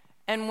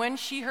 And when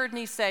she heard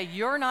me say,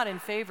 "You're not in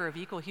favor of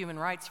equal human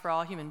rights for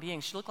all human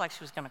beings," she looked like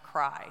she was going to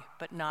cry,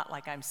 but not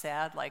like I'm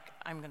sad, like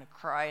I'm going to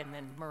cry and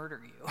then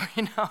murder you,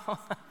 you know?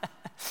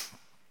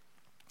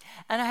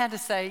 And I had to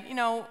say,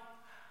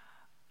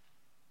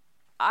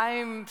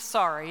 I'm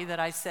sorry that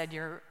I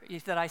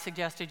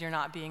suggested you're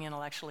not being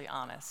intellectually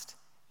honest.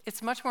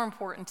 It's much more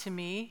important to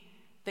me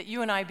that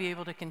you and I be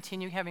able to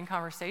continue having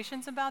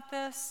conversations about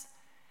this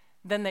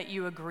than that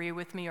you agree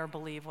with me or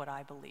believe what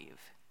I believe.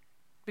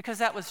 Because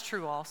that was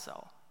true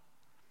also.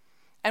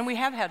 And we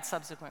have had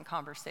subsequent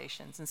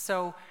conversations. And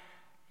so,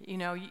 you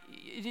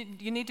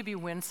need to be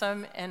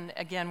winsome. And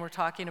again, we're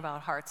talking about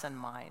hearts and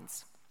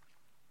minds.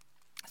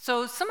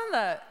 So some of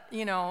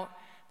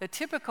the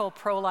typical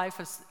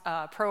pro-life,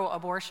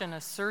 pro-abortion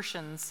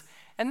assertions,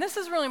 and this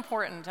is really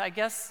important, I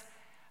guess,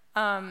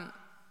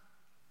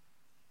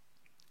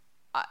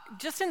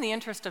 just in the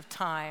interest of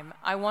time,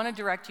 I want to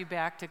direct you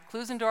back to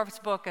Klusendorf's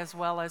book as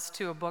well as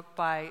to a book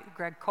by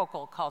Greg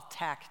Koukl called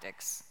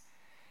Tactics,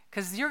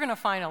 because you're going to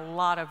find a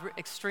lot of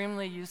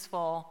extremely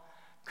useful,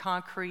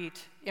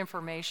 concrete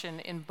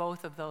information in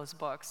both of those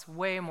books,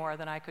 way more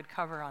than I could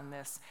cover on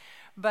this.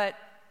 But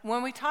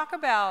when we talk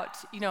about,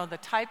 the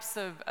types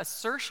of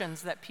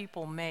assertions that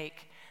people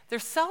make, they're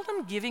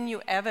seldom giving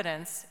you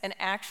evidence and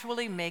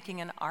actually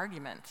making an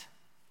argument.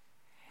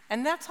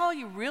 And that's all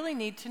you really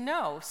need to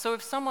know. So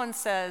if someone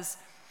says,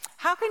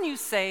 how can you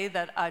say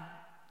that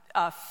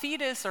a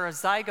fetus or a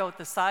zygote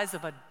the size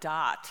of a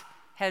dot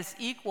has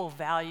equal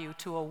value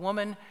to a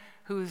woman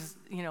who's,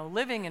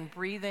 living and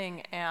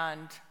breathing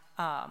and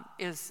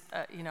is,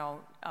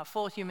 a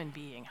full human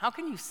being? How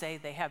can you say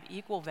they have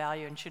equal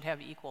value and should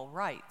have equal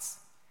rights?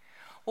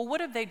 Well,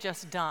 what have they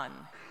just done?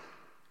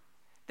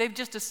 They've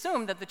just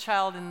assumed that the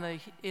child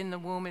in the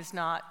womb is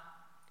not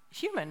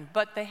human,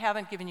 but they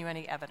haven't given you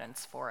any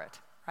evidence for it,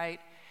 right?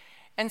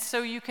 And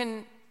so you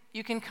can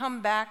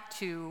come back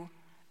to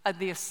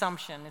the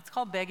assumption. It's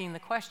called begging the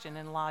question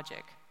in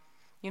logic.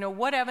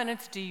 What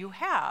evidence do you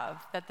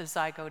have that the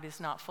zygote is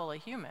not fully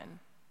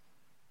human,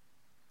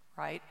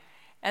 right?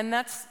 And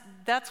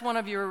that's one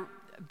of your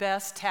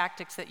best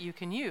tactics that you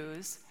can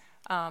use,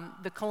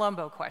 the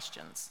Columbo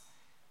questions.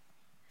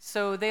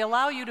 So they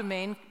allow you to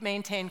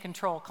maintain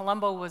control.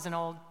 Columbo was an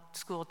old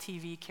school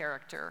TV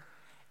character,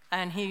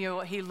 and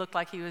he looked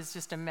like he was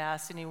just a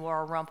mess, and he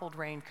wore a rumpled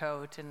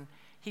raincoat, and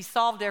he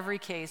solved every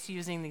case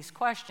using these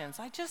questions.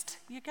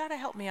 You gotta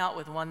help me out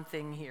with one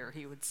thing here,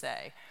 he would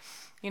say.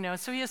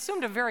 So he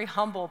assumed a very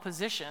humble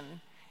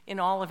position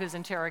in all of his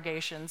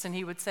interrogations, and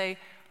he would say,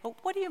 well,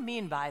 what do you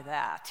mean by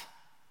that?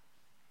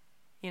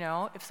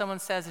 If someone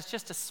says it's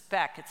just a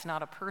speck, it's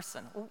not a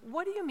person, well,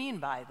 what do you mean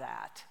by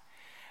that?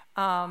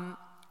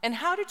 And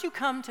how did you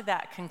come to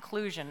that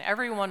conclusion?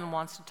 Everyone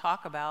wants to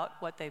talk about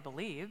what they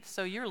believe,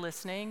 so you're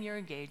listening, you're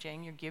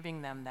engaging, you're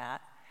giving them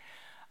that.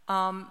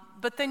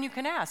 But then you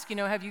can ask,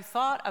 have you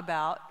thought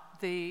about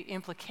the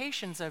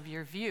implications of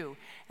your view?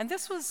 And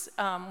this was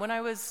when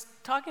I was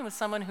talking with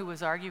someone who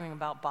was arguing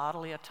about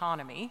bodily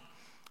autonomy,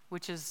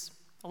 which is,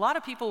 a lot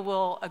of people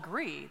will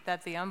agree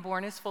that the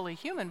unborn is fully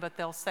human, but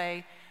they'll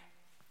say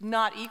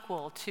not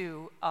equal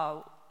to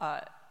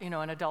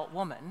an adult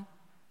woman.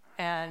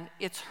 And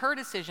it's her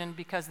decision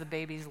because the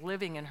baby's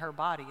living in her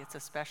body. It's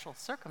a special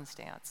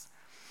circumstance.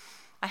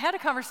 I had a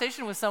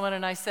conversation with someone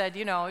and I said,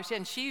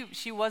 and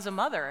she was a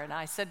mother, and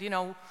I said,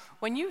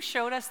 when you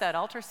showed us that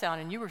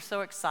ultrasound and you were so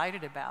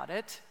excited about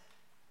it,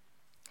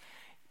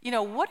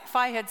 what if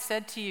I had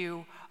said to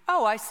you,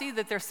 oh, I see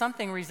that there's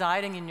something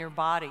residing in your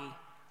body.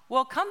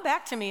 Well, come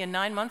back to me in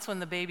 9 months when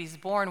the baby's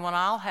born, when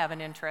I'll have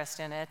an interest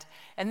in it,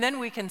 and then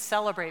we can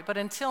celebrate. But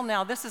until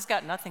now, this has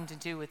got nothing to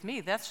do with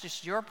me. That's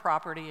just your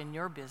property and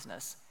your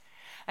business.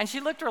 And she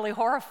looked really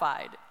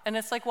horrified. And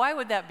it's like, why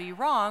would that be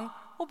wrong?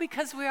 Well,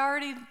 because we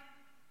already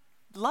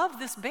love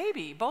this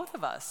baby, both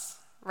of us,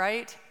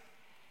 right?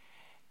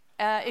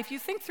 If you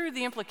think through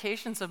the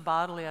implications of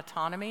bodily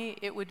autonomy,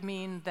 it would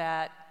mean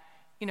that,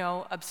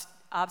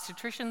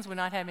 obstetricians would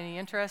not have any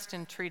interest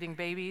in treating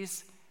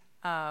babies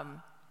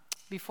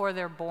before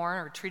they're born,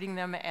 or treating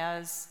them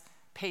as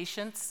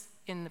patients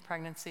in the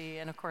pregnancy.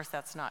 And of course,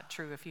 that's not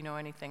true if you know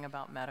anything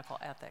about medical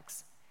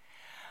ethics.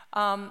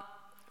 One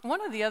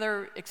of the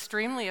other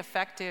extremely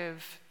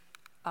effective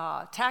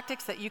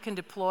tactics that you can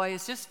deploy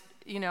is just,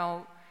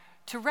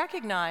 to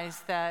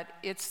recognize that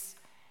it's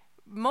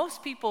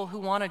most people who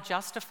want to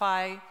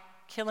justify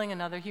killing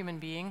another human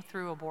being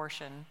through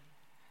abortion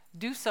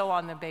do so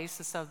on the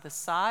basis of the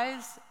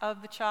size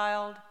of the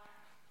child,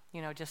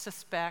 just a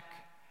speck,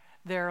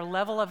 their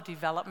level of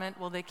development,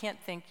 well, they can't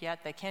think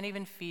yet, they can't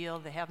even feel,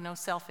 they have no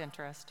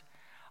self-interest.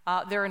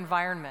 Their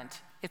environment,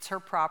 it's her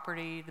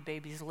property, the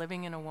baby's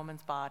living in a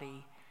woman's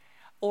body,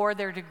 or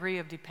their degree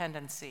of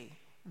dependency.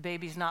 The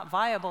baby's not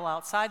viable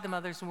outside the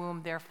mother's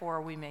womb,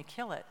 therefore we may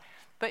kill it.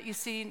 But you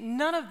see,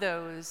 none of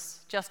those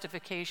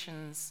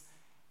justifications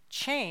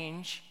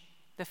change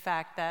the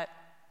fact that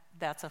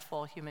that's a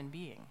full human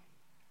being.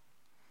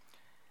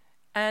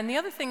 And the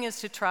other thing is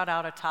to trot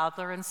out a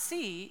toddler and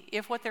see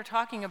if what they're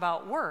talking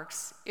about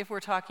works, if we're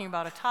talking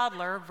about a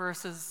toddler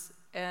versus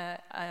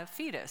a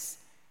fetus,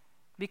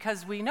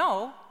 because we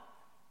know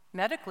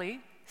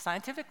medically,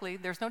 scientifically,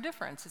 there's no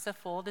difference. It's a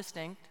full,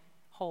 distinct,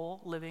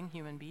 whole, living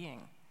human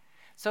being.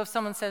 So if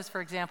someone says,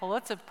 for example,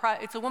 it's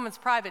a woman's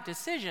private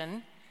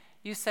decision,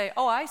 you say,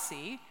 oh, I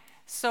see.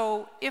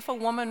 So if a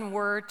woman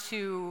were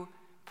to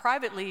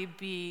privately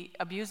be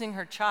abusing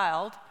her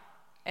child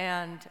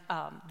and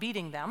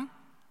beating them,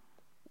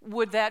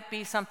 would that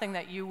be something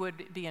that you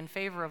would be in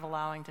favor of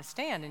allowing to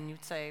stand? And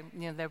you'd say,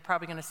 they're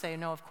probably going to say,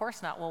 no, of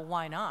course not. Well,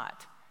 why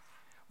not?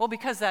 Well,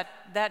 because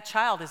that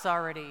child is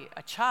already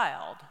a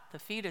child. The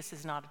fetus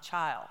is not a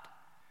child.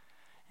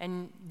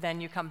 And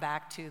then you come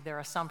back to their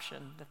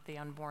assumption that the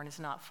unborn is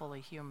not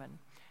fully human.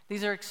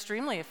 These are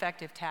extremely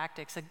effective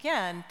tactics,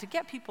 again, to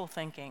get people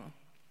thinking.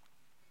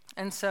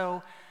 And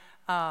so,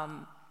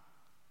 again,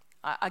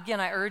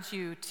 I urge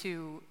you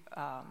to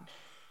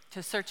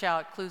search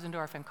out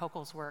Klusendorf and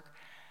Kokel's work.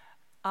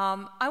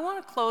 I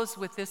want to close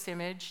with this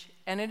image,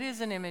 and it is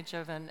an image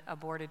of an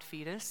aborted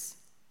fetus,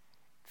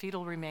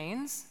 fetal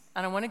remains.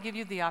 And I want to give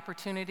you the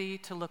opportunity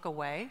to look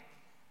away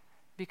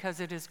because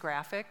it is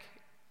graphic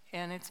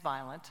and it's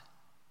violent.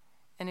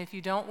 And if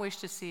you don't wish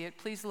to see it,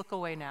 please look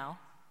away now.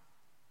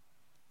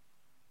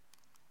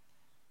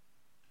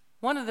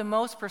 One of the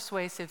most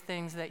persuasive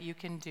things that you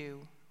can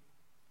do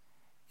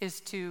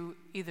is to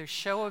either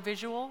show a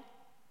visual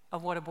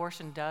of what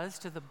abortion does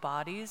to the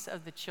bodies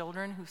of the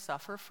children who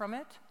suffer from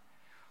it,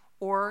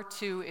 or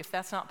to, if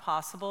that's not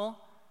possible,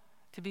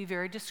 to be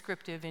very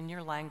descriptive in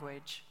your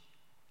language,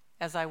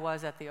 as I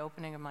was at the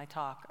opening of my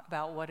talk,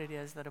 about what it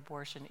is that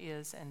abortion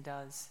is and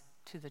does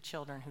to the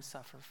children who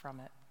suffer from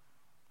it.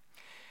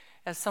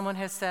 As someone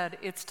has said,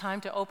 it's time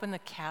to open the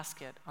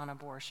casket on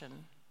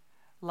abortion,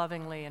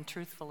 lovingly and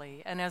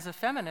truthfully. And as a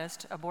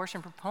feminist,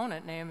 abortion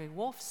proponent Naomi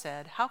Wolf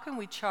said, how can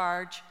we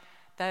charge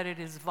that it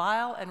is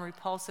vile and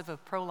repulsive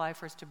of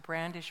pro-lifers to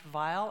brandish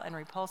vile and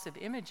repulsive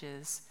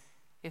images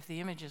if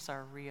the images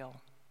are real?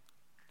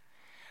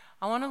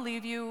 I want to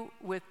leave you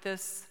with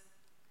this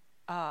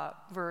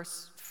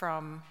verse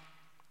from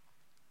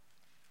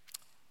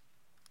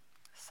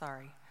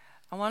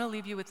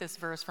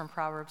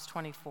Proverbs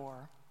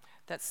 24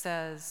 that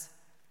says,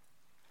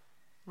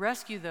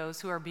 rescue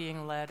those who are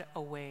being led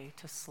away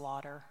to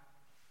slaughter.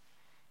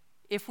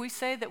 If we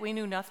say that we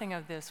knew nothing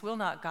of this, will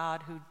not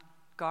God who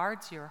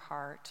guards your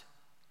heart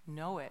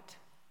know it?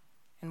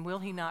 And will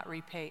he not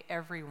repay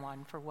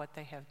everyone for what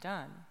they have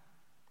done?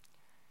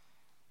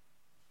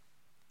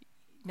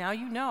 Now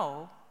you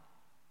know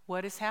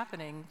what is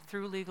happening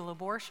through legal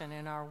abortion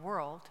in our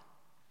world.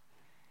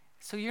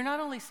 So you're not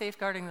only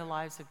safeguarding the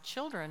lives of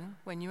children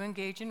when you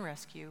engage in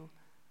rescue,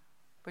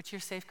 but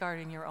you're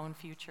safeguarding your own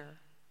future,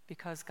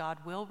 because God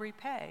will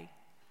repay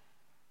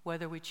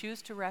whether we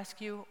choose to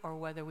rescue or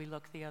whether we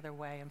look the other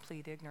way and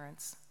plead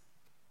ignorance.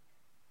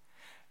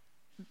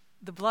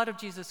 The blood of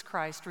Jesus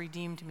Christ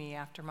redeemed me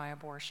after my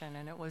abortion,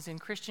 and it was in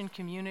Christian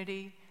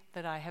community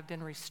that I have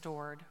been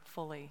restored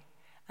fully.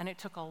 And it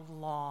took a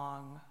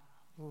long,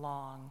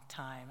 long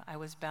time. I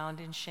was bound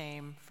in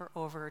shame for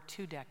over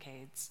 2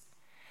 decades.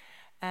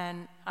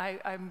 And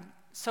I'm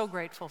so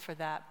grateful for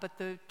that. But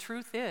the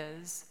truth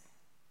is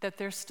that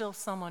there's still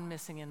someone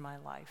missing in my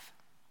life.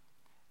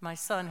 My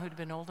son, who'd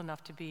been old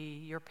enough to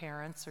be your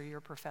parents or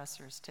your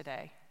professors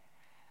today.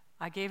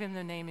 I gave him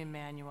the name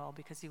Emmanuel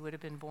because he would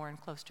have been born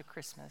close to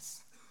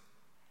Christmas.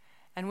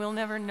 And we'll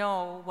never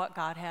know what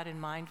God had in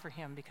mind for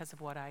him because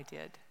of what I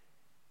did.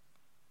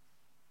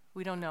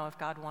 We don't know if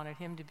God wanted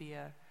him to be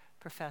a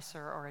professor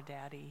or a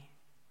daddy.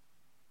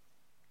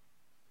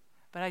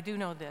 But I do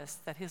know this,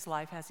 that his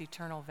life has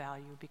eternal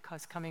value,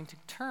 because coming to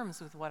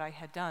terms with what I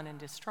had done and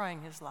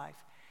destroying his life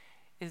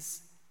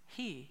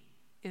he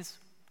is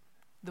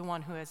the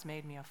one who has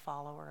made me a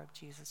follower of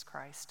Jesus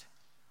Christ.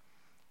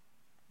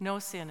 No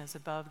sin is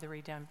above the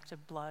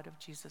redemptive blood of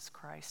Jesus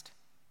Christ.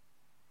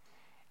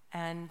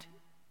 And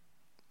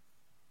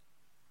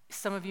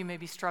some of you may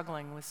be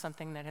struggling with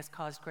something that has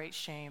caused great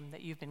shame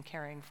that you've been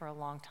carrying for a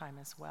long time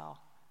as well.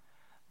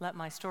 Let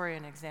my story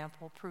and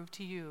example prove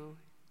to you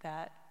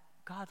that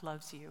God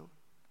loves you.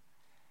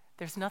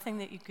 There's nothing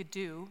that you could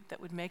do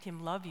that would make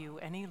him love you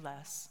any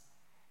less,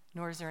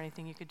 nor is there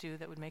anything you could do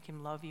that would make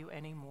him love you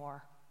any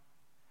more.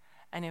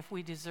 And if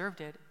we deserved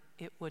it,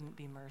 it wouldn't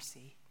be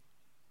mercy.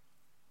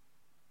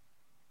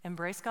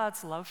 Embrace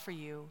God's love for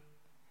you,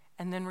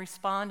 and then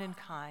respond in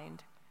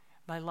kind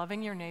by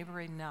loving your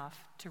neighbor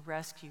enough to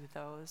rescue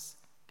those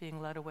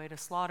being led away to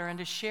slaughter, and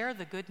to share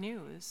the good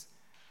news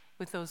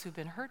with those who've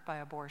been hurt by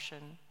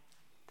abortion,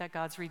 that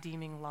God's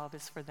redeeming love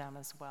is for them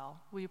as well.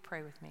 Will you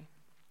pray with me?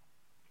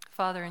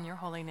 Father, in your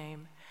holy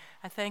name,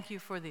 I thank you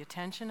for the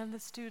attention of the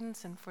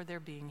students and for their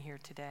being here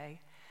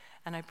today.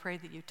 And I pray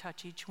that you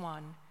touch each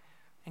one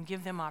and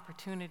give them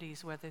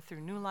opportunities, whether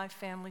through New Life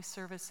Family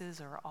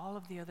Services or all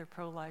of the other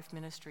pro-life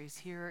ministries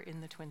here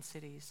in the Twin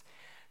Cities,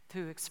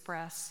 to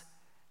express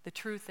the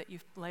truth that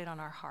you've laid on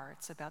our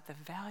hearts about the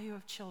value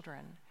of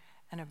children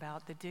and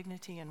about the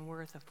dignity and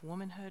worth of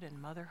womanhood and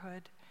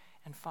motherhood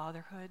and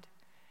fatherhood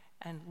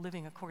and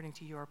living according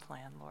to your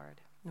plan,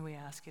 Lord. And we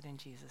ask it in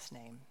Jesus'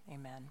 name.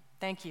 Amen.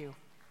 Thank you.